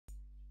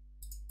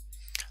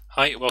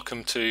Hi,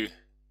 welcome to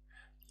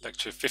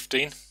lecture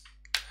 15,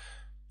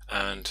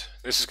 and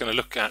this is going to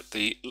look at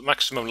the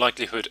maximum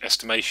likelihood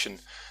estimation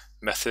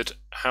method.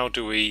 How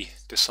do we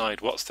decide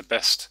what's the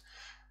best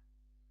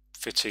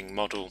fitting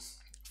model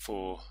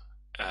for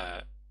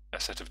a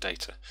set of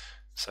data?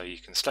 So you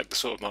can select the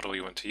sort of model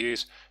you want to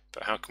use,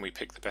 but how can we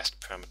pick the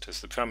best parameters?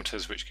 The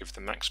parameters which give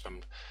the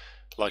maximum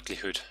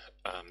likelihood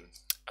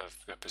of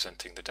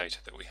representing the data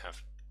that we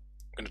have.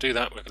 I'm going to do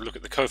that. We're going to look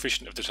at the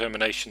coefficient of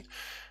determination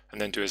and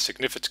then do a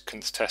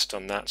significance test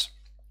on that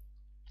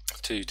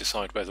to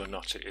decide whether or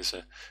not it is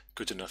a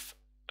good enough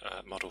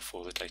model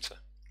for the data.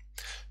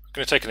 We're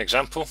going to take an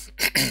example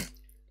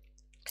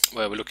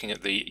where we're looking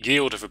at the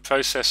yield of a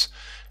process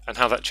and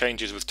how that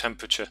changes with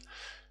temperature.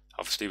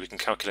 Obviously we can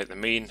calculate the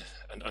mean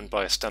and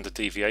unbiased standard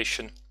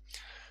deviation,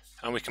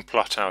 and we can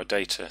plot our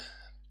data,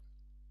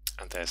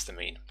 and there's the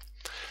mean.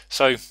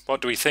 So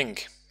what do we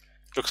think?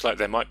 Looks like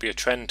there might be a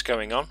trend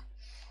going on.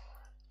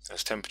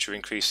 As temperature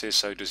increases,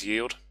 so does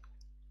yield.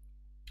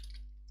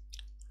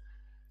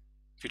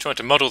 If you're trying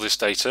to model this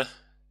data,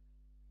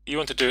 you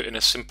want to do it in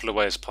as simple a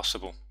way as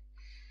possible.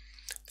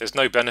 There's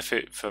no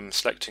benefit from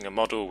selecting a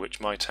model which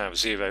might have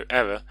zero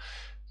error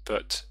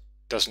but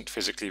doesn't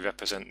physically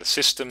represent the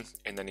system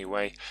in any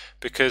way,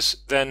 because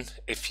then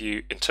if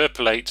you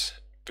interpolate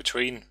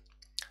between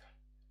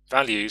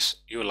values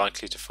you're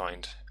likely to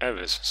find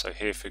errors. So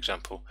here, for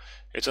example,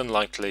 it's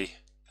unlikely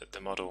that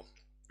the model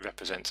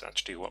represents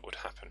actually what would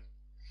happen.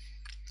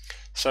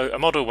 So a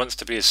model wants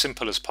to be as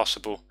simple as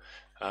possible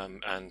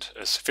and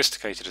as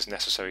sophisticated as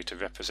necessary to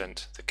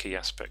represent the key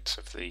aspects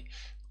of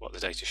what the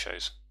data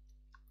shows.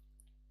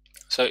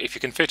 So if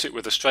you can fit it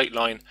with a straight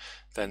line,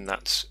 then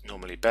that's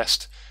normally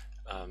best.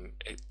 A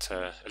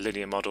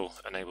linear model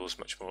enables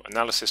much more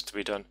analysis to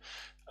be done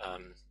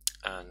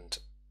and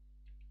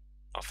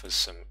offers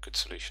some good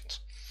solutions.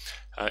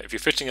 If you're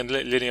fitting a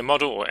linear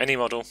model or any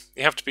model,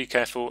 you have to be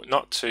careful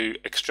not to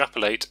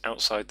extrapolate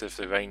outside of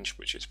the range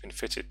which it's been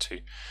fitted to,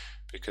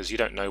 because you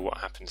don't know what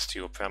happens to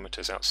your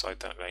parameters outside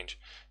that range.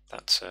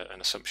 That's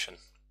an assumption.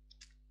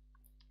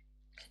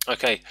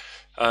 Okay,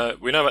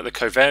 we know about the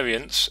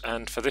covariance,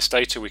 and for this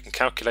data we can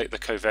calculate the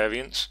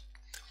covariance.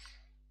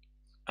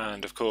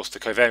 And of course the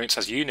covariance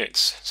has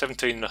units,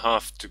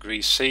 17.5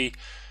 degrees C,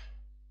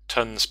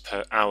 tons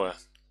per hour.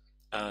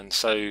 And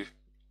so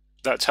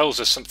that tells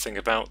us something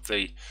about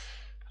the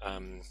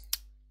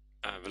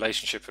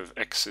relationship of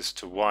x's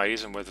to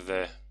y's and whether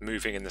they're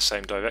moving in the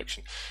same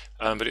direction,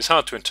 but it's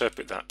hard to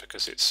interpret that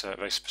because it's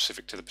very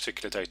specific to the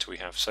particular data we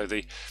have. So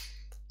the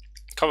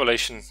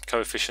correlation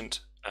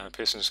coefficient,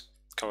 Pearson's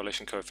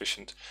correlation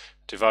coefficient,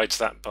 divides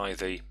that by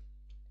the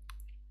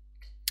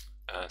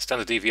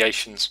standard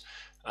deviations,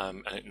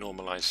 and it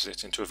normalizes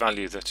it into a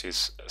value that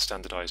is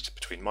standardized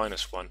between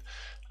 -1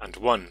 and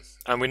 1.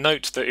 And we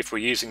note that if we're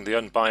using the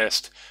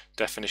unbiased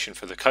definition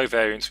for the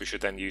covariance, we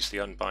should then use the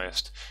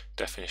unbiased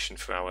definition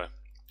for our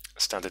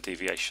standard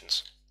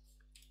deviations.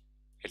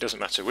 It doesn't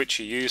matter which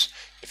you use.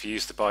 If you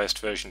use the biased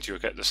versions, you'll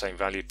get the same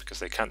value because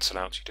they cancel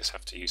out. You just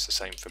have to use the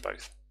same for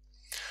both.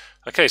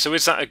 Okay, so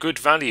is that a good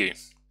value?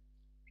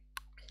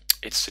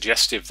 It's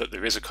suggestive that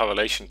there is a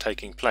correlation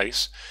taking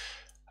place,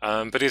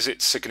 but is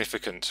it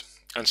significant?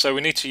 And so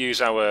we need to use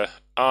our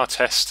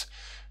R-test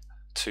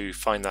to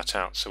find that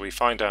out. So we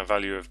find our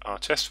value of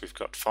R-test. We've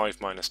got 5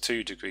 -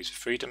 2 degrees of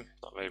freedom,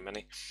 not very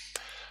many,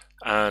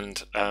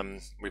 and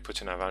we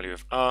put in our value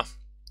of R,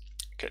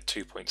 get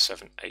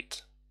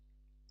 2.78.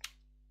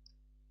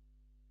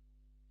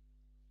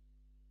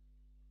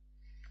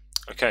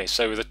 Okay,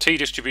 so with a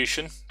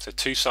t-distribution, it's a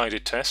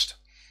two-sided test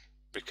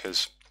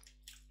because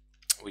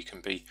we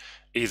can be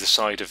either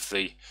side of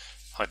the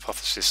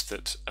hypothesis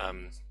that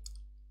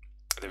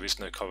there is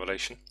no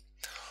correlation.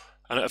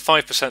 And at a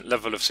 5%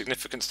 level of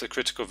significance, the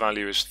critical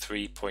value is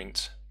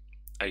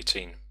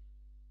 3.18.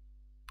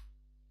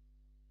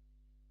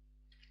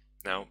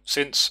 Now,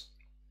 since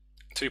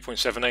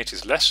 2.78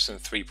 is less than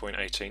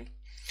 3.18,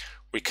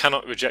 we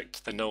cannot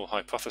reject the null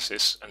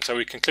hypothesis, and so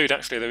we conclude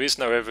actually there is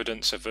no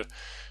evidence of a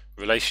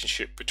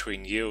relationship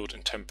between yield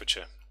and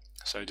temperature.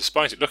 So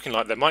despite it looking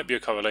like there might be a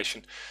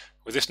correlation,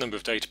 with this number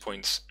of data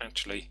points,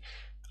 actually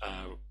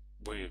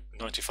we're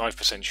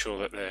 95% sure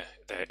that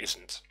there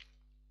isn't.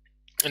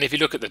 And if you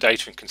look at the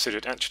data and consider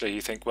it, actually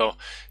you think, well,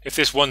 if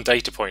this one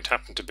data point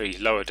happened to be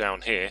lower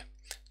down here,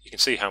 you can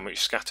see how much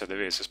scatter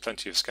there is. There's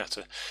plenty of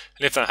scatter.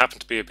 And if that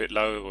happened to be a bit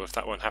lower, or if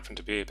that one happened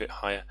to be a bit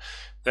higher,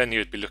 then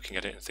you'd be looking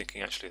at it and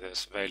thinking actually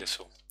there's very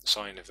little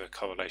sign of a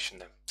correlation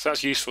there. So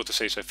that's useful to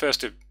see. So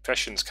first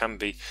impressions can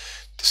be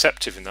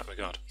deceptive in that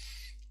regard.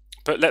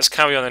 But let's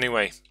carry on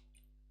anyway.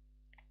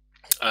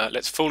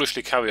 Let's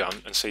foolishly carry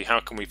on and see how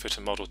can we put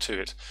a model to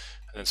it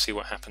and then see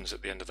what happens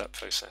at the end of that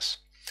process.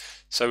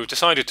 So we've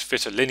decided to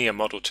fit a linear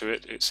model to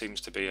it. It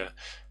seems to be a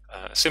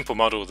simple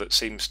model that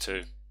seems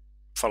to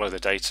follow the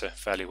data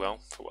fairly well,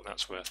 for what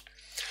that's worth.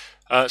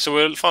 So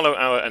we'll follow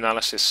our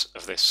analysis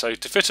of this. So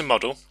to fit a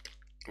model,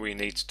 we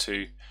need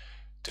to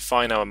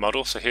define our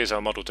model. So here's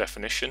our model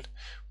definition.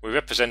 We're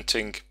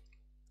representing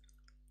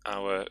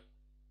our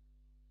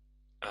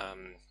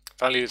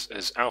values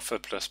as alpha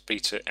plus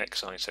beta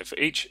xi. So for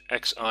each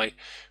xi,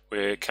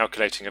 we're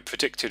calculating a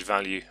predicted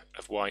value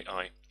of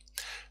yi.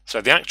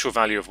 So the actual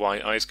value of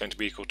yi is going to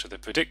be equal to the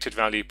predicted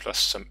value plus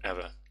some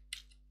error.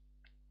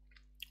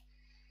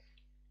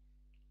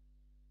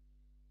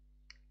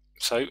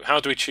 So how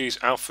do we choose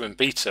alpha and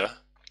beta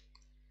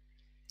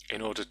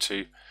in order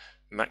to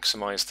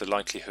maximize the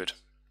likelihood?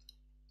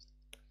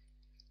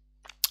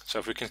 So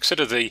if we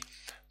consider the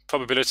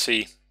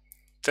probability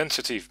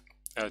density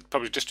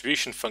probability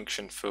distribution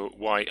function for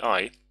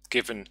yi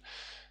given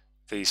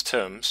these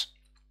terms,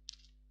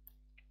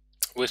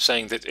 we're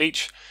saying that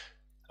each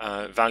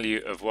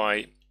value of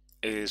y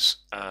is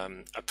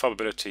a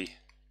probability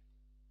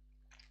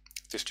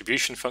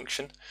distribution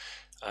function.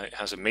 It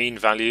has a mean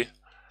value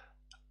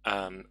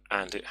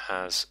and it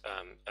has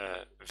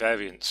a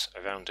variance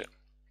around it,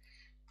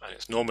 and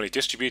it's normally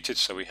distributed,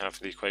 so we have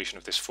the equation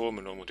of this form,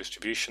 a normal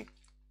distribution,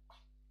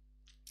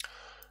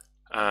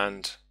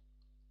 and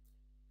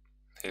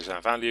here's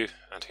our value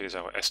and here's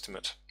our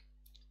estimate.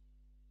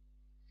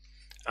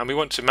 And we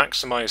want to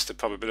maximize the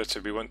probability.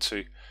 We want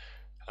to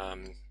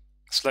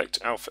select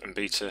alpha and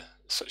beta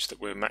such that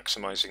we're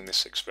maximizing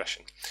this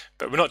expression.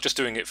 But we're not just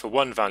doing it for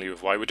one value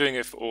of y, we're doing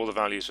it for all the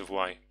values of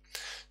y.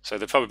 So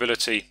the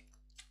probability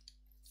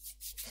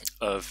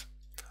of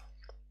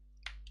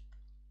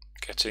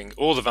getting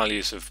all the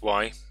values of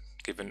y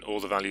given all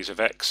the values of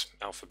x,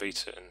 alpha,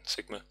 beta and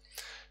sigma,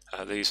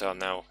 these are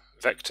now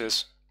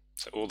vectors,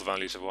 so all the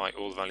values of y,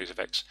 all the values of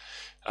x.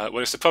 Well,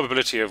 it's the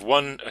probability of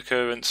one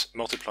occurrence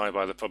multiplied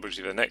by the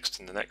probability of the next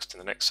and the next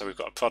and the next. So we've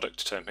got a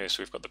product term here,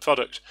 so we've got the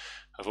product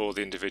of all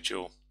the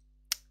individual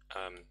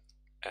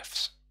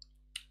f's.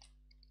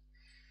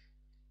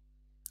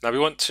 Now we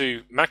want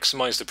to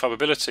maximize the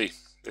probability.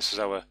 This is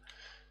our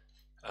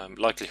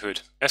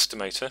likelihood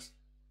estimator,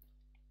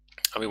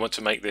 and we want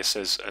to make this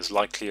as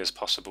likely as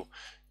possible.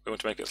 We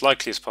want to make it as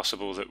likely as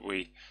possible that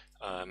we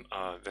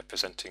are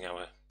representing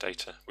our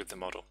data with the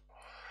model.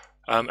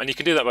 And you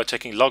can do that by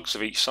taking logs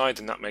of each side,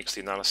 and that makes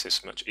the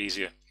analysis much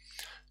easier.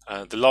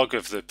 The log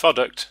of the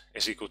product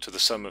is equal to the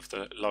sum of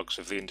the logs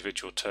of the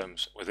individual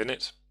terms within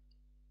it.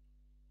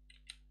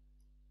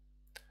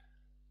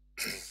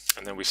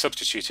 And then we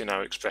substitute in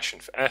our expression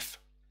for f,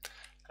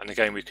 and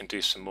again we can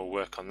do some more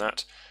work on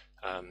that.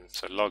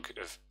 So log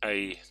of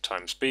a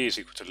times b is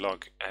equal to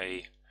log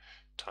a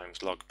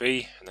times log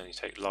b, and then you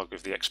take log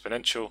of the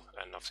exponential,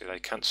 and obviously they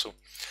cancel.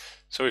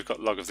 So we've got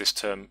log of this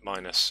term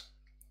minus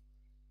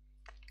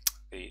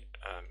the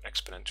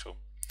exponential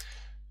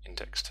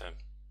index term.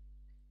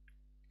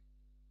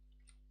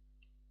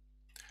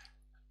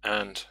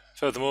 And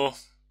furthermore,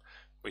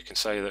 we can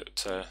say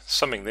that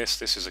summing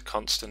this is a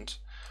constant,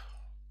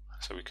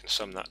 so we can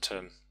sum that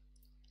term,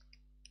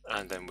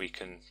 and then we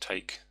can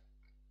take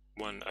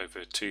 1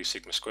 over 2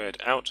 sigma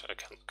squared out, a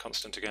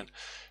constant again,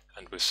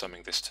 and we're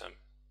summing this term.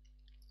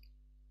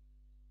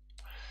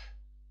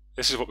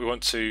 This is what we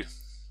want to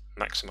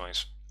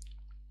maximize.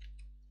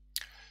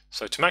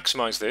 So to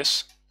maximize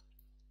this,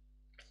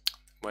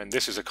 when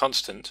this is a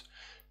constant,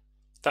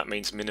 that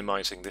means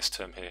minimizing this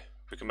term here.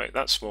 If we can make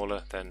that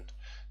smaller, then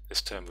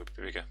this term would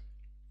be bigger.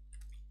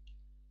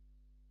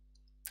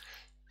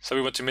 So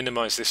we want to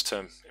minimize this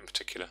term in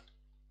particular.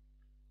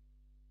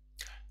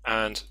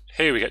 And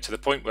here we get to the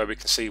point where we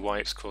can see why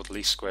it's called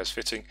least squares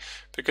fitting,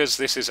 because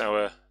this is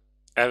our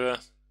error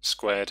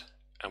squared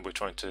and we're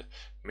trying to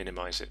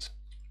minimize it.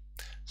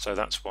 So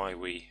that's why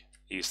we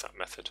use that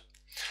method.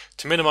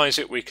 To minimize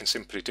it, we can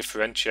simply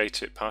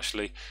differentiate it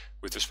partially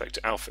with respect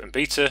to alpha and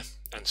beta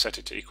and set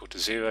it to equal to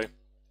 0.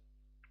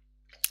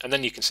 And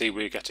then you can see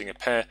we're getting a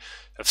pair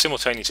of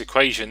simultaneous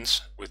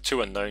equations with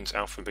two unknowns,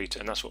 alpha and beta,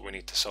 and that's what we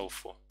need to solve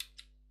for.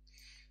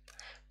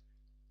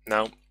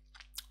 Now,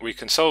 we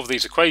can solve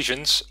these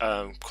equations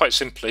quite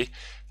simply,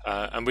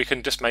 and we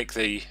can just make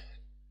the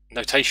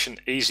notation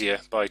easier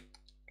by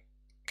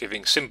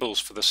giving symbols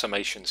for the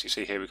summations. You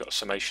see here we've got a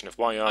summation of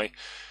yi, a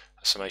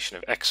summation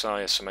of xi,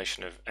 a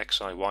summation of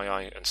xi,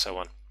 yi, and so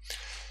on.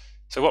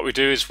 So what we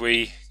do is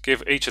we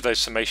give each of those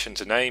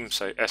summations a name.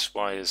 So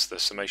sy is the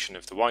summation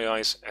of the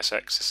yi's,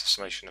 sx is the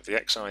summation of the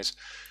xi's,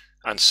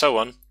 and so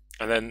on.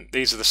 And then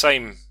these are the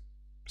same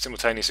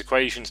simultaneous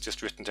equations,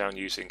 just written down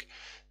using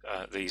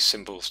these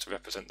symbols to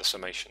represent the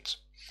summations.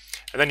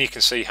 And then you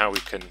can see how we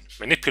can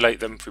manipulate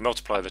them. If we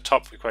multiply the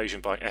top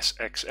equation by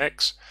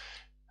sxx,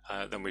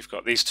 then we've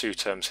got these two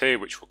terms here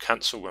which will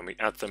cancel when we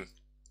add them,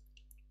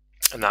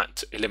 and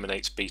that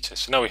eliminates beta.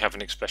 So now we have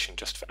an expression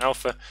just for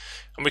alpha,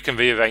 and we can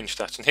rearrange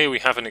that. And here we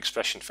have an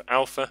expression for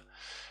alpha,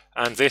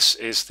 and this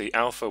is the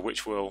alpha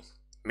which will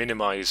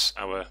minimize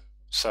our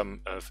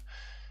sum of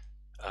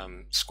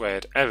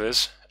squared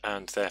errors,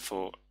 and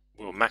therefore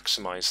will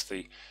maximize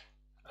the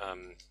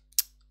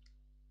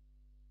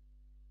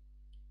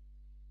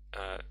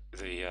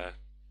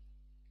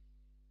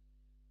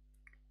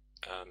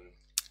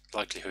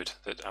likelihood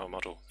that our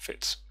model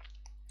fits.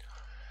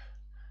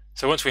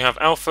 So once we have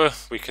alpha,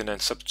 we can then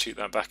substitute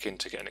that back in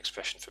to get an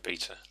expression for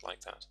beta,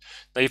 like that.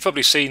 Now you've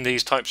probably seen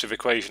these types of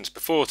equations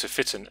before to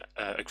fit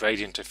a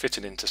gradient, to fit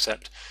an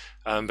intercept,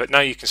 but now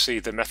you can see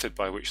the method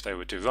by which they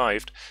were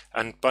derived,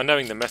 and by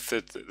knowing the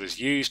method that was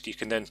used, you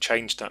can then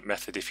change that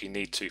method if you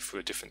need to for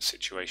a different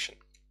situation.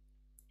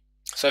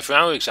 So for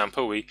our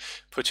example, we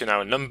put in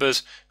our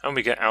numbers, and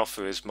we get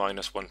alpha is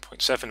minus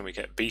 1.7, we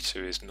get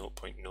beta is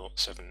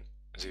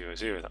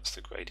 0.0700, that's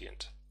the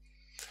gradient.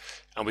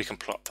 And we can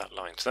plot that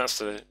line. So that's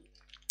the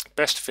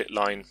best fit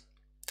line.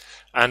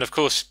 And of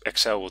course,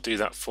 Excel will do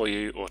that for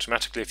you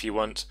automatically if you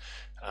want.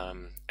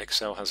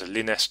 Excel has a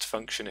linest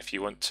function. If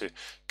you want to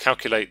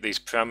calculate these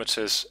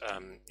parameters,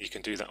 you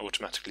can do that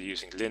automatically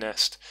using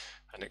linest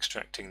and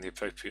extracting the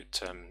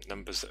appropriate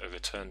numbers that are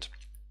returned.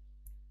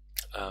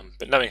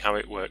 But knowing how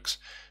it works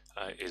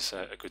is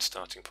a good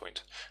starting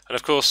point. And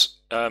of course,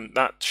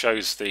 that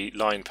shows the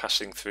line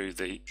passing through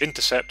the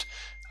intercept.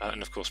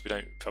 And of course we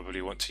don't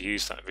probably want to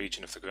use that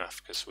region of the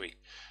graph because we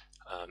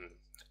are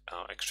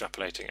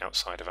extrapolating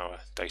outside of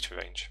our data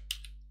range.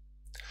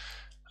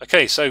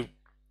 Okay, so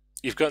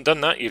you've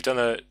done that, you've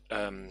done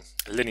a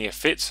linear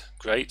fit,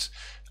 great.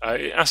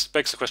 It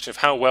begs the question of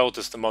how well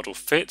does the model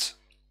fit?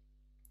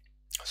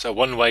 So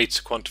one way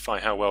to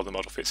quantify how well the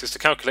model fits is to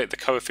calculate the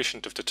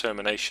coefficient of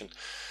determination.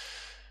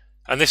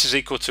 And this is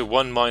equal to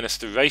 1 minus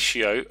the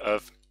ratio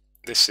of,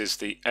 this is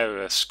the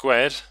error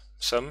squared,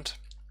 summed,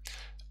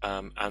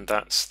 and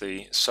that's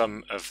the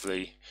sum of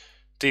the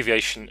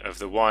deviation of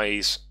the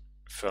y's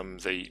from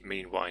the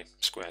mean y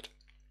squared.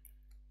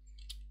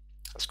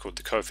 That's called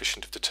the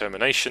coefficient of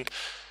determination,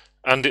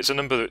 and it's a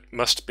number that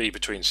must be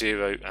between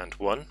 0 and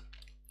 1.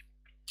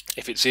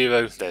 If it's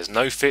 0, there's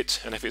no fit,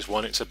 and if it's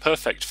 1, it's a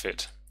perfect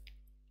fit.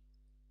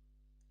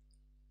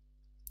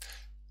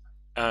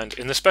 And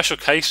in the special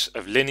case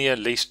of linear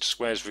least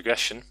squares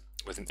regression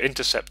with an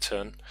intercept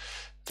term,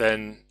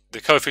 then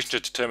the coefficient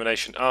of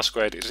determination r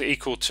squared is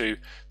equal to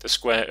the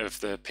square of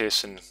the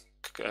Pearson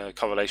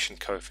correlation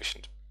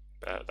coefficient.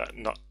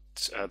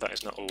 That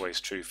is not always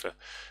true for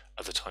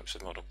other types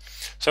of model.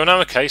 So in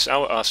our case,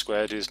 our r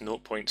squared is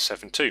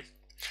 0.72.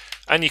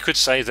 And you could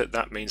say that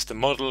that means the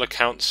model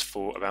accounts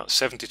for about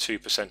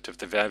 72% of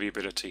the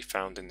variability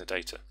found in the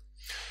data.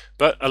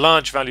 But a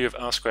large value of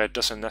r squared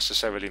doesn't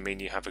necessarily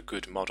mean you have a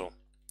good model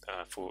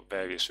for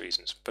various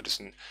reasons, but it's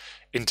an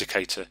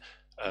indicator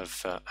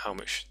of how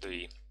much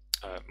the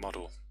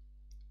model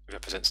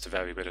represents the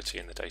variability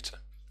in the data.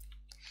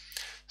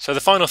 So the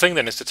final thing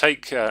then is to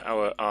take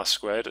our r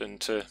squared and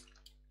to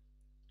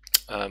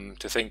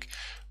think,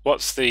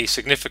 what's the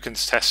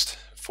significance test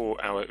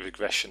for our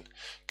regression?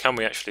 Can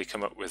we actually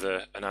come up with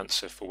an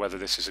answer for whether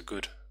this is a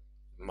good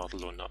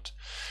model or not?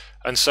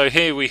 And so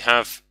here we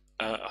have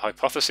a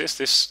hypothesis.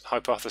 This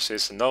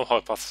hypothesis, the null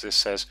hypothesis,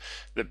 says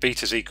that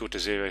beta is equal to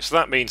 0. So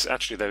that means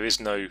actually there is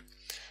no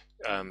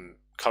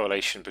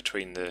correlation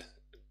between the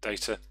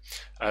data,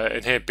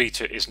 and here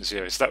beta isn't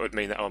 0, so that would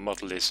mean that our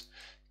model is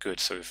good.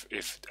 So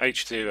if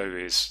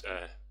H0 is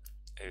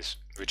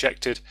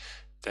rejected,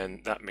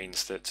 then that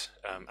means that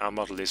our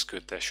model is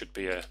good. There should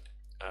be a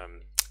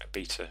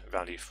beta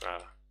value for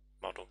our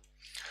model.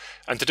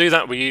 And to do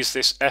that, we use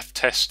this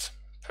f-test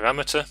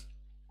parameter,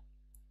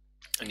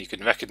 and you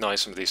can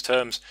recognize some of these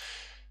terms,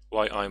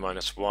 yi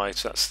minus y,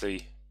 so that's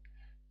the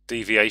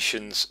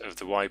deviations of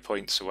the y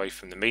points away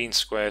from the mean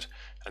squared,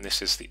 and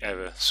this is the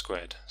error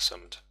squared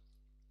summed.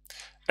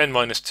 N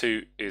minus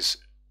 2 is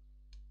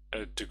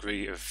a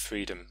degree of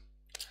freedom.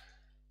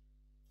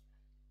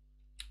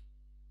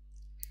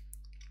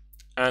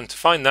 And to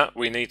find that,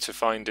 we need to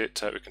find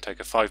it, we can take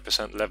a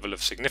 5% level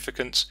of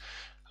significance.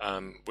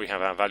 We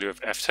have our value of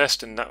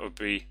f-test, and that would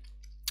be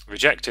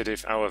rejected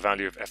if our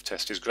value of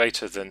f-test is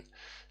greater than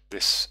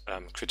this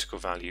critical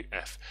value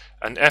f.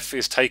 And f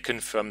is taken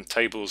from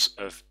tables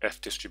of f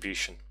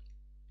distribution.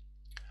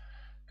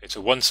 It's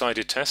a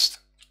one-sided test.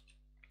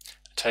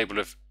 A table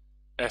of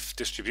f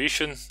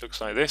distribution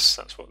looks like this.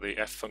 That's what the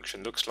f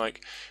function looks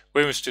like.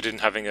 We're interested in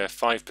having a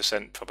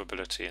 5%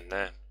 probability in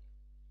there.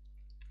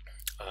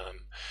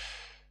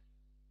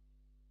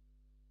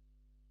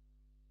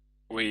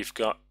 We've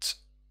got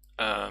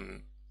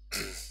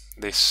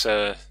this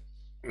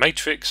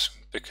matrix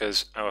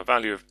because our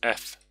value of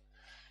f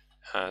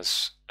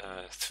has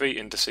 3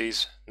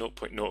 indices.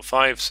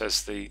 0.05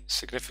 says the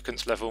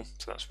significance level,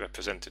 so that's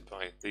represented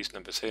by these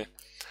numbers here.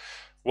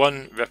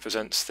 1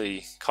 represents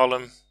the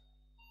column.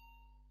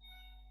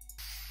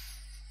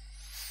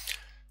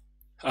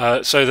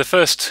 So the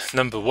first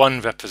number 1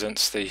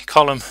 represents the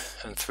column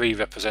and 3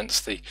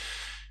 represents the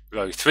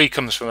row. 3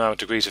 comes from our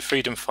degrees of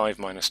freedom. 5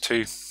 minus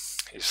 2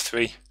 is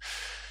 3,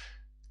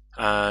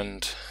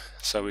 and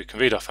so we can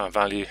read off our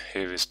value.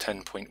 Here is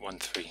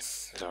 10.13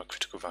 is our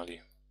critical value.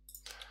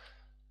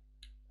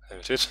 There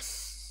it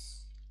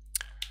is.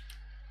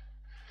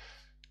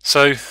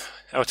 So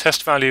our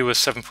test value was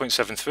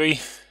 7.73,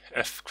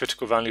 f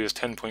critical value is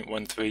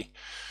 10.13,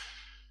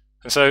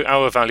 and so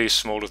our value is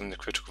smaller than the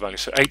critical value,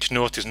 so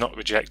H0 is not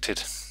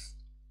rejected.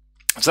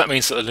 So that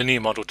means that the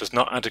linear model does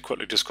not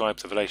adequately describe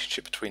the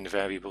relationship between the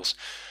variables.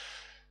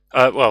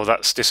 Well,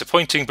 that's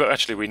disappointing, but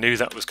actually we knew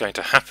that was going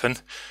to happen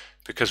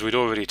because we'd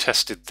already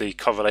tested the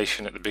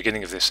correlation at the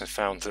beginning of this and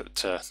found that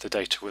the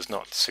data was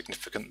not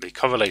significantly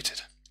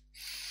correlated.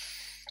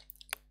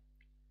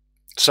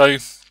 So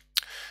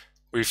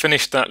we've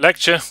finished that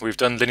lecture, we've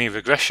done linear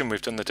regression,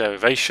 we've done the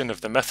derivation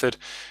of the method,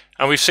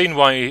 and we've seen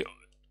why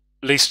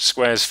least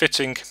squares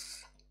fitting,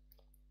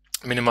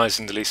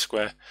 minimizing the least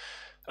square,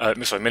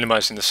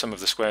 minimizing the sum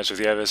of the squares of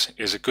the errors,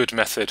 is a good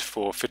method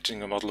for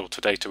fitting a model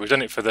to data. We've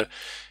done it for the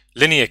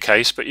linear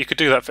case, but you could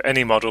do that for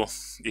any model.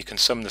 You can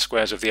sum the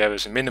squares of the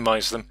errors and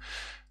minimize them,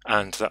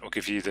 and that will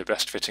give you the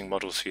best fitting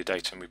model to your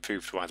data, and we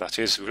proved why that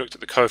is. We looked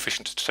at the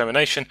coefficient of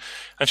determination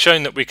and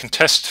shown that we can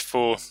test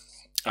for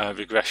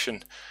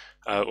regression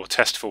or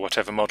test for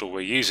whatever model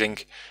we're using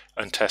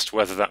and test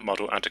whether that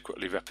model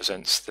adequately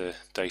represents the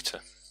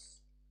data.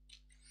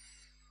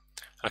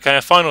 Okay,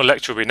 our final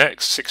lecture will be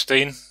next,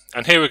 16,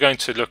 and here we're going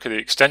to look at the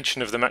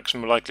extension of the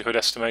maximum likelihood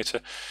estimator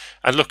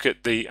and look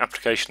at the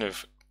application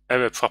of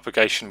error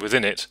propagation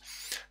within it.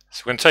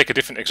 So we're going to take a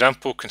different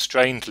example,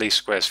 constrained least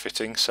squares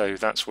fitting, so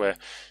that's where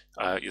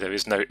there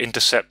is no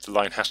intercept, the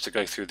line has to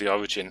go through the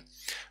origin.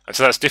 And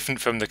so that's different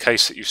from the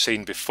case that you've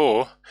seen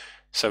before.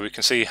 So we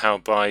can see how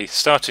by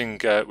starting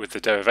with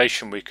the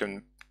derivation we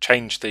can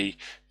change the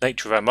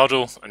nature of our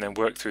model and then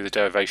work through the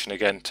derivation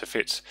again to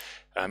fit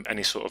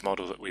any sort of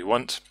model that we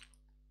want.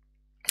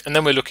 And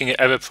then we're looking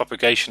at error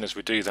propagation as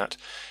we do that,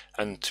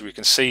 and we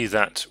can see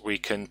that we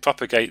can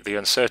propagate the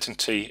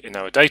uncertainty in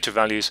our data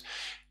values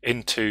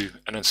into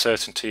an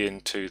uncertainty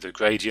into the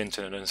gradient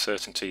and an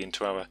uncertainty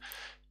into our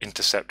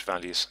intercept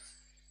values.